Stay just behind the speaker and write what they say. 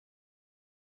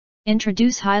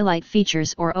Introduce highlight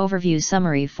features or overview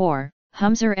summary for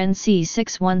HUMZOR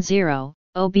NC610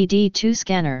 OBD2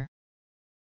 scanner.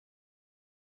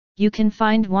 You can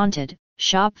find wanted,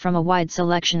 shop from a wide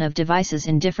selection of devices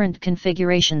in different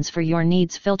configurations for your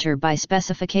needs, filter by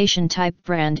specification type,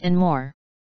 brand and more.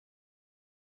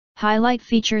 Highlight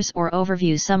features or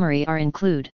overview summary are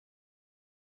include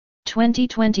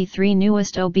 2023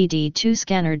 newest OBD2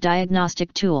 scanner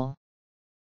diagnostic tool.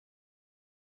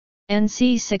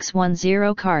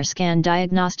 NC610 car scan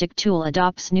diagnostic tool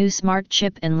adopts new smart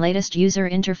chip and latest user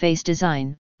interface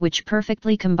design, which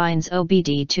perfectly combines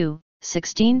OBD2,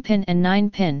 16-pin and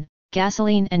 9-pin,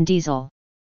 gasoline and diesel.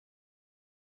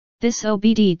 This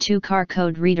OBD2 car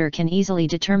code reader can easily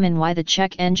determine why the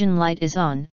check engine light is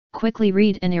on, quickly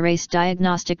read and erase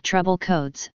diagnostic trouble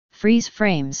codes, freeze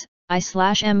frames,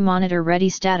 I/M monitor ready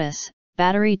status,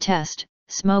 battery test,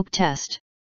 smoke test,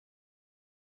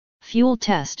 fuel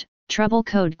test, trouble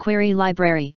code query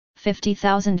library,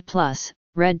 50,000 plus,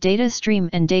 read data stream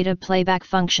and data playback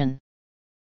function.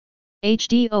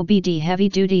 HD OBD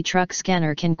heavy-duty truck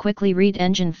scanner can quickly read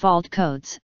engine fault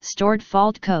codes, stored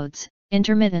fault codes,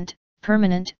 intermittent,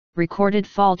 permanent, recorded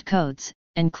fault codes,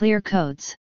 and clear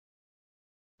codes.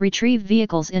 Retrieve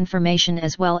vehicles information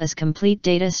as well as complete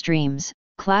data streams,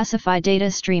 classify data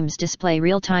streams, display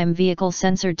real-time vehicle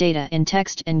sensor data in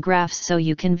text and graphs so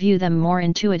you can view them more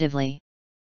intuitively.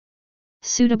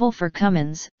 Suitable for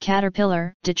Cummins,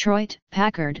 Caterpillar, Detroit,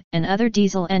 Packard, and other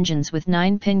diesel engines with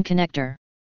 9-pin connector.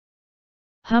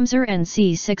 HUMZOR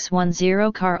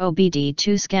NC610 car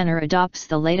OBD2 scanner adopts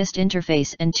the latest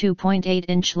interface and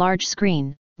 2.8-inch large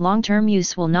screen. Long-term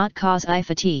use will not cause eye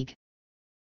fatigue.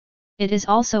 It is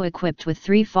also equipped with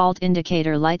 3 fault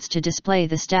indicator lights to display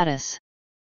the status,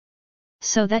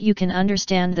 so that you can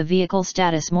understand the vehicle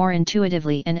status more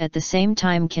intuitively and at the same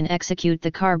time can execute the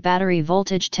car battery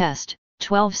voltage test,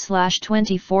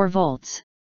 12/24 volts.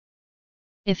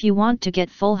 If you want to get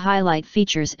full highlight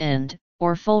features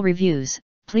or full reviews,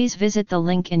 please visit the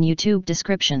link in YouTube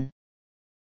description.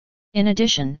 In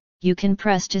addition, you can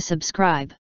press to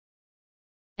subscribe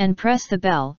and press the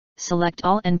bell, select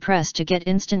all and press to get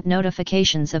instant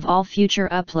notifications of all future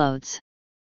uploads.